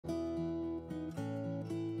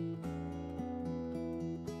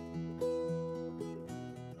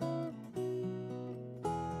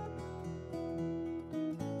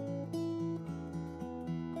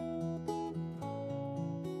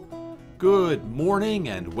Good morning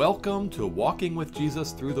and welcome to Walking with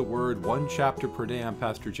Jesus Through the Word, one chapter per day. I'm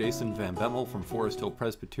Pastor Jason Van Bemmel from Forest Hill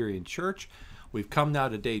Presbyterian Church. We've come now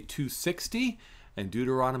to day 260 and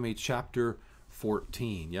Deuteronomy chapter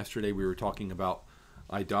 14. Yesterday we were talking about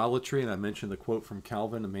idolatry, and I mentioned the quote from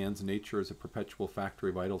Calvin, "A man's nature is a perpetual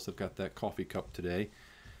factory of idols." I've got that coffee cup today.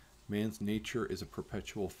 Man's nature is a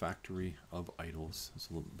perpetual factory of idols.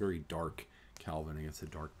 It's a little, very dark Calvin. I guess a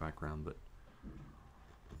dark background, but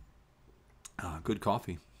good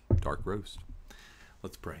coffee, dark roast.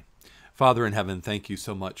 Let's pray. Father in heaven, thank you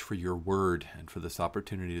so much for your word and for this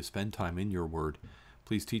opportunity to spend time in your word.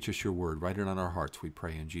 Please teach us your word. Write it on our hearts, we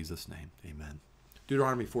pray in Jesus' name. Amen.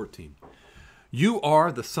 Deuteronomy 14. You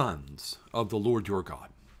are the sons of the Lord your God.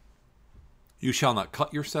 You shall not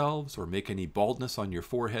cut yourselves or make any baldness on your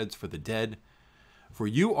foreheads for the dead, for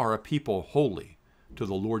you are a people holy to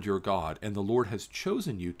the Lord your God, and the Lord has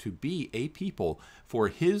chosen you to be a people for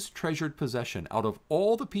his treasured possession out of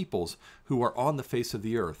all the peoples who are on the face of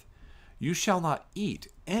the earth. You shall not eat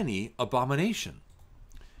any abomination.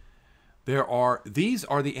 These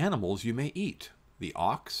are the animals you may eat: the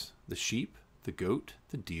ox, the sheep, the goat,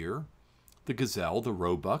 the deer, the gazelle, the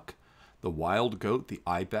roebuck, the wild goat, the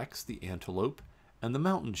ibex, the antelope, and the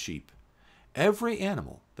mountain sheep. Every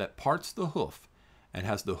animal that parts the hoof and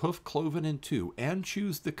has the hoof cloven in two, and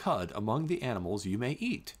chews the cud among the animals you may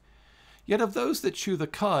eat. Yet of those that chew the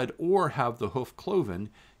cud or have the hoof cloven,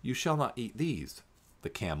 you shall not eat these: the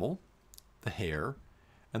camel, the hare,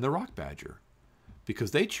 and the rock badger,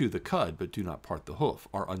 because they chew the cud but do not part the hoof,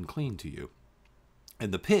 are unclean to you.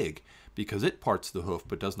 And the pig, because it parts the hoof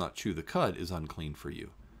but does not chew the cud, is unclean for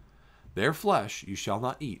you. Their flesh you shall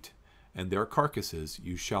not eat, and their carcasses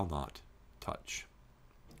you shall not touch.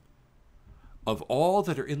 Of all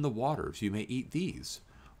that are in the waters you may eat these: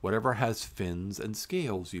 whatever has fins and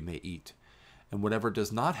scales you may eat, and whatever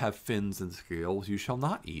does not have fins and scales you shall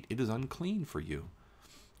not eat. It is unclean for you.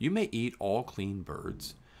 You may eat all clean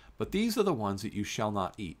birds, but these are the ones that you shall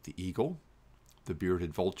not eat: the eagle, the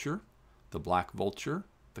bearded vulture, the black vulture,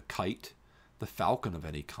 the kite, the falcon of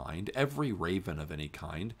any kind, every raven of any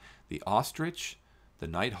kind, the ostrich, the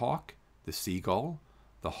nighthawk, the seagull,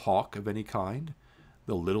 the hawk of any kind,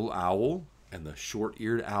 the little owl, and the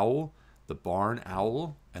short-eared owl, the barn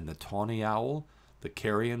owl, and the tawny owl, the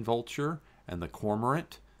carrion vulture, and the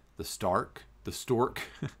cormorant, the stork,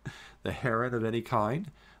 the heron of any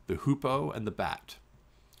kind, the hoopoe, and the bat.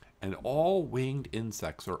 And all winged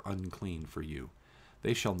insects are unclean for you.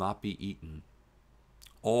 They shall not be eaten.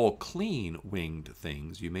 All clean winged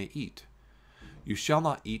things you may eat. You shall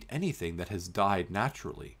not eat anything that has died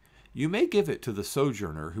naturally. You may give it to the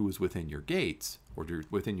sojourner who is within your gates, or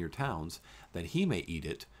within your towns, that he may eat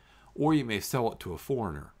it, or you may sell it to a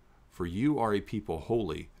foreigner, for you are a people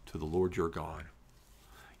holy to the Lord your God.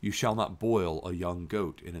 You shall not boil a young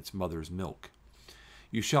goat in its mother's milk.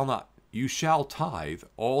 You shall tithe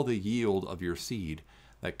all the yield of your seed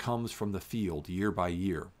that comes from the field year by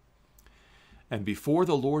year. And before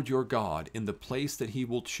the Lord your God, in the place that he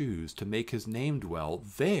will choose to make his name dwell,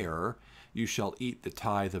 there you shall eat the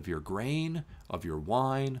tithe of your grain, of your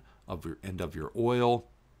wine, and of your oil,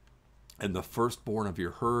 and the firstborn of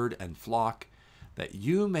your herd and flock, that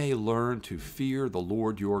you may learn to fear the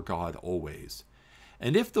Lord your God always.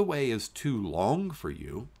 And if the way is too long for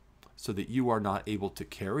you, so that you are not able to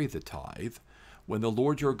carry the tithe, when the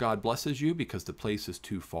Lord your God blesses you because the place is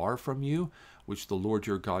too far from you, which the Lord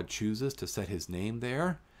your God chooses to set his name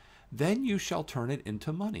there, then you shall turn it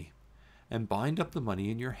into money, and bind up the money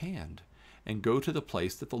in your hand, and go to the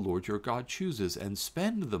place that the Lord your God chooses, and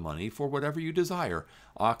spend the money for whatever you desire: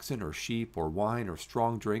 oxen or sheep or wine or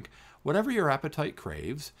strong drink, whatever your appetite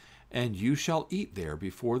craves, and you shall eat there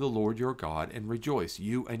before the Lord your God, and rejoice,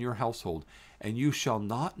 you and your household. And you shall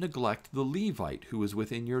not neglect the Levite who is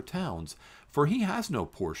within your towns, for he has no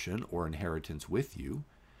portion or inheritance with you.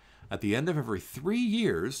 At the end of every 3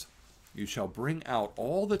 years you shall bring out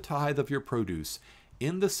all the tithe of your produce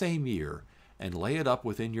in the same year, and lay it up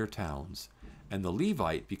within your towns. And the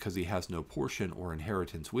Levite, because he has no portion or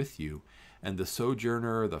inheritance with you, and the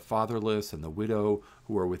sojourner, the fatherless, and the widow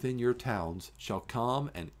who are within your towns, shall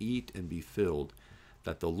come and eat and be filled,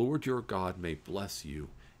 that the Lord your God may bless you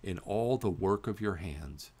in all the work of your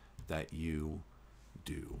hands that you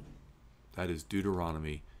do. That is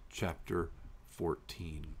Deuteronomy chapter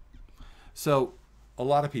 14. So, a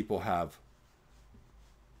lot of people have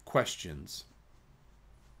questions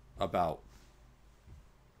about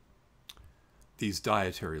these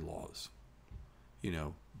dietary laws. You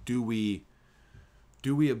know, do we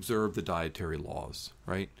observe the dietary laws,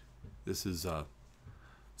 right? This is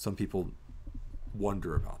some people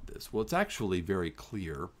wonder about this. Well, it's actually very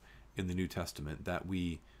clear in the New Testament that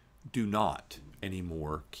we do not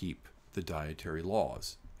anymore keep the dietary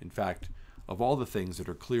laws. In fact, of all the things that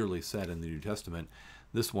are clearly said in the New Testament,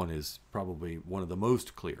 this one is probably one of the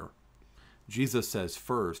most clear. Jesus says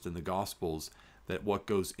first in the Gospels that what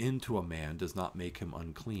goes into a man does not make him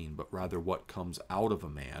unclean, but rather what comes out of a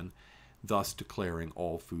man, thus declaring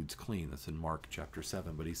all foods clean. That's in Mark chapter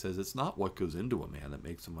 7. But he says it's not what goes into a man that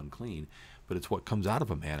makes him unclean, but it's what comes out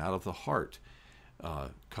of a man, out of the heart.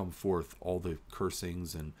 Come forth all the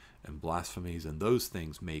cursings and blasphemies, and those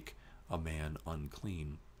things make a man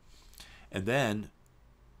unclean. And then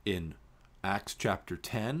in Acts chapter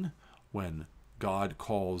 10, when God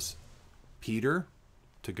calls Peter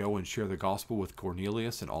to go and share the gospel with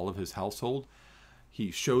Cornelius and all of his household,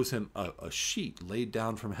 he shows him a sheet laid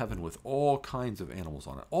down from heaven with all kinds of animals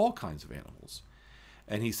on it, all kinds of animals.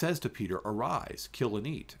 And he says to Peter, "Arise, kill and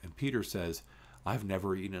eat." And Peter says, "I've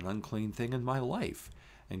never eaten an unclean thing in my life."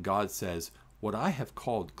 And God says, "What I have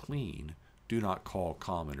called clean, do not call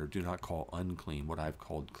common, or do not call unclean what I've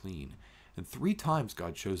called clean." And 3 times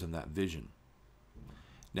God shows him that vision.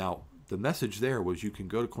 Now, the message there was you can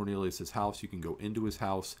go to Cornelius' house, you can go into his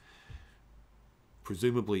house,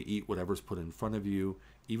 presumably eat whatever's put in front of you,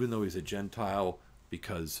 even though he's a Gentile,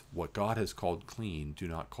 because what God has called clean, do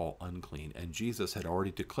not call unclean. And Jesus had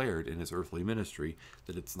already declared in his earthly ministry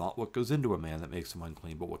that it's not what goes into a man that makes him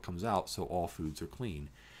unclean, but what comes out, so all foods are clean.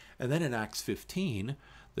 And then in Acts 15,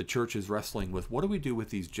 the church is wrestling with, what do we do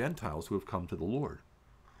with these Gentiles who have come to the Lord?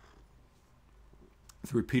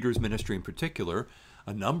 Through Peter's ministry in particular,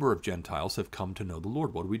 a number of Gentiles have come to know the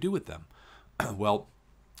Lord. What do we do with them? Well,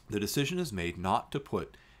 the decision is made not to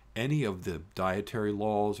put any of the dietary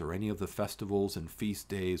laws or any of the festivals and feast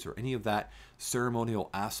days or any of that ceremonial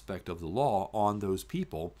aspect of the law on those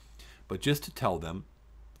people, but just to tell them,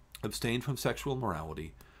 abstain from sexual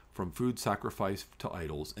immorality, from food sacrificed to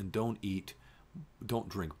idols, and don't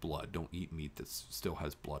drink blood. Don't eat meat that still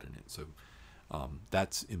has blood in it. So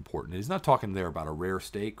that's important. He's not talking there about a rare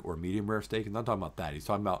steak or a medium rare steak. He's not talking about that. He's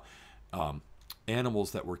talking about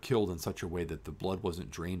animals that were killed in such a way that the blood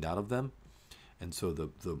wasn't drained out of them, and so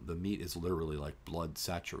the meat is literally like blood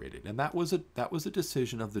saturated. And that was a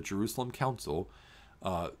decision of the Jerusalem Council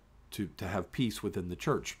to have peace within the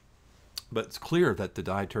church. But it's clear that the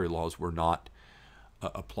dietary laws were not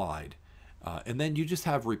applied. And then you just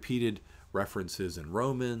have repeated references in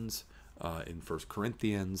Romans, in 1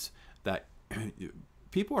 Corinthians, that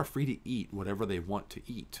people are free to eat whatever they want to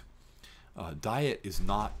eat. Diet is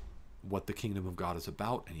not what the kingdom of God is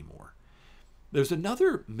about anymore. There's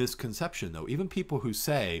another misconception, though. Even people who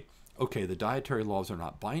say, okay, the dietary laws are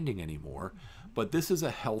not binding anymore, but this is a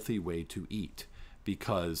healthy way to eat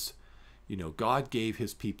because, God gave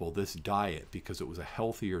his people this diet because it was a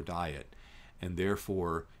healthier diet, and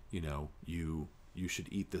therefore, you should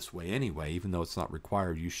eat this way anyway, even though it's not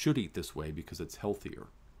required. You should eat this way because it's healthier.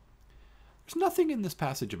 There's nothing in this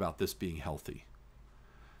passage about this being healthy.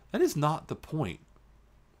 That is not the point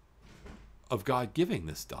of God giving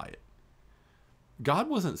this diet. God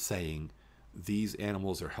wasn't saying these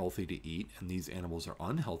animals are healthy to eat and these animals are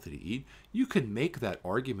unhealthy to eat. You can make that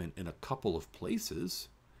argument in a couple of places,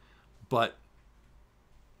 but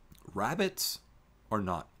rabbits are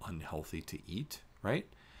not unhealthy to eat, right?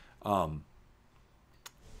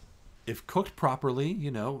 If cooked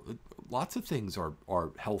properly, lots of things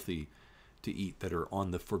are healthy to eat that are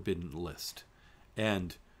on the forbidden list.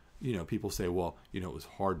 And, people say, well, it was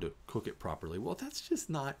hard to cook it properly. Well,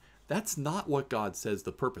 that's not what God says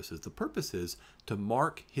the purpose is. The purpose is to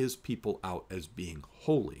mark his people out as being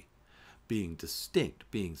holy, being distinct,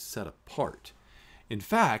 being set apart. In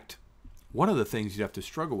fact, one of the things you'd have to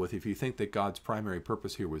struggle with if you think that God's primary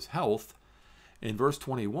purpose here was health, in verse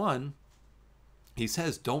 21, he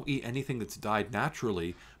says, don't eat anything that's died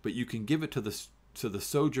naturally, but you can give it to the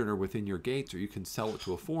sojourner within your gates, or you can sell it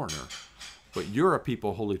to a foreigner. But you're a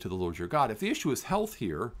people holy to the Lord your God. If the issue is health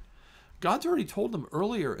here, God's already told them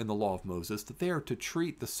earlier in the law of Moses that they are to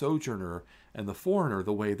treat the sojourner and the foreigner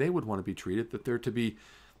the way they would want to be treated, that they're to be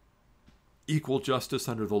equal justice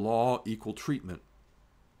under the law, equal treatment.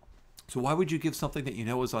 So why would you give something that you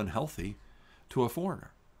know is unhealthy to a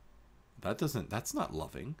foreigner? That's not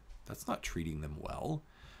loving. That's not treating them well.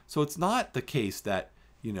 So it's not the case that,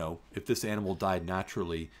 if this animal died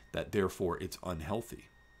naturally, that therefore it's unhealthy.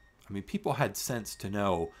 I mean, people had sense to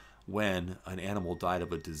know when an animal died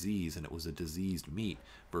of a disease and it was a diseased meat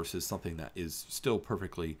versus something that is still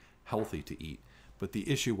perfectly healthy to eat. But the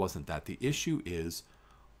issue wasn't that. The issue is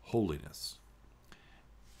holiness.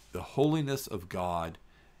 The holiness of God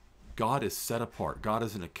God is set apart. God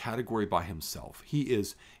is in a category by himself. He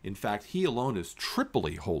is, in fact, he alone is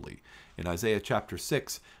triply holy. In Isaiah chapter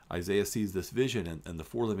 6, Isaiah sees this vision, and the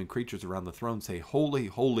four living creatures around the throne say, holy,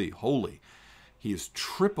 holy, holy. He is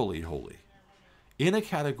triply holy, in a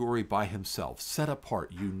category by himself, set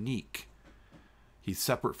apart, unique. He's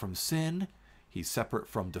separate from sin. He's separate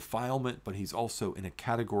from defilement, but he's also in a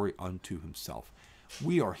category unto himself.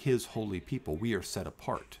 We are his holy people. We are set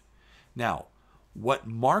apart. Now, what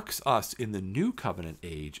marks us in the new covenant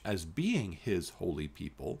age as being his holy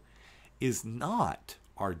people is not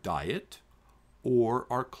our diet or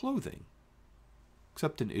our clothing,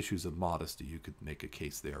 except in issues of modesty. You could make a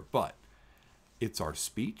case there, but it's our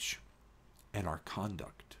speech and our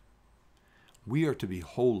conduct. We are to be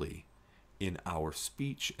holy in our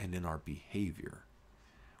speech and in our behavior.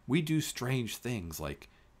 We do strange things like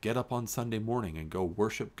get up on Sunday morning and go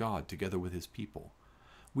worship God together with his people.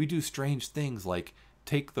 We do strange things like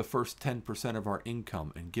take the first 10% of our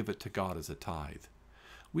income and give it to God as a tithe.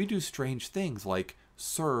 We do strange things like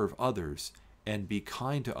serve others and be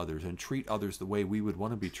kind to others and treat others the way we would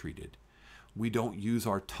want to be treated. We don't use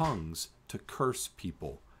our tongues to curse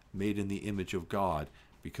people made in the image of God.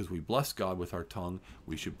 Because we bless God with our tongue,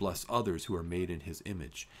 we should bless others who are made in his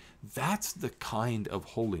image. That's the kind of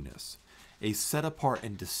holiness, a set apart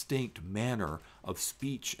and distinct manner of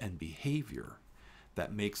speech and behavior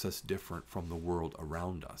that makes us different from the world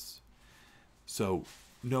around us. So,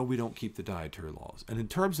 no, we don't keep the dietary laws. And in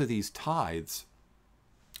terms of these tithes,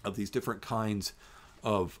 of these different kinds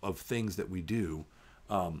of things that we do,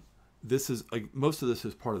 this is most of this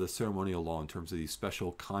is part of the ceremonial law in terms of these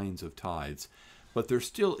special kinds of tithes. But there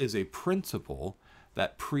still is a principle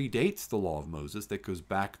that predates the law of Moses that goes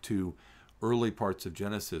back to early parts of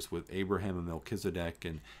Genesis with Abraham and Melchizedek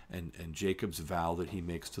and Jacob's vow that he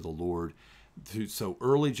makes to the Lord. So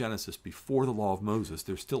early Genesis, before the law of Moses,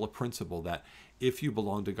 there's still a principle that if you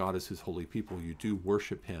belong to God as his holy people, you do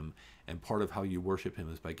worship him. And part of how you worship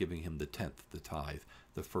him is by giving him the tenth, the tithe,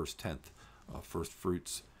 the first tenth, first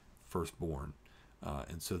fruits, firstborn.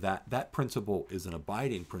 And so that principle is an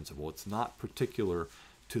abiding principle. It's not particular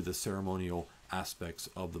to the ceremonial aspects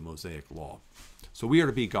of the Mosaic law. So we are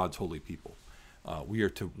to be God's holy people. We are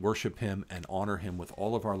to worship him and honor him with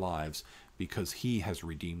all of our lives because he has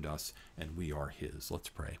redeemed us and we are his. Let's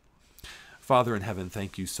pray. Father in heaven,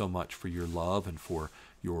 thank you so much for your love and for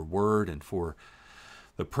your word and for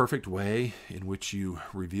the perfect way in which you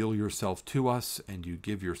reveal yourself to us and you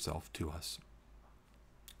give yourself to us.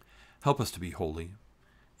 Help us to be holy,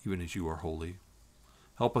 even as you are holy.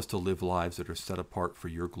 Help us to live lives that are set apart for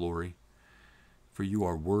your glory, for you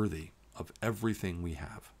are worthy of everything we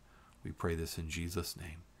have. We pray this in Jesus'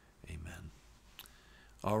 name. Amen.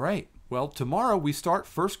 All right. Well, tomorrow we start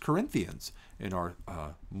 1 Corinthians in our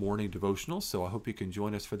morning devotional, so I hope you can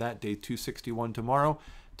join us for that. Day 261 tomorrow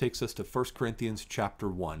takes us to 1 Corinthians chapter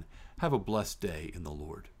 1. Have a blessed day in the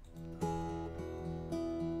Lord.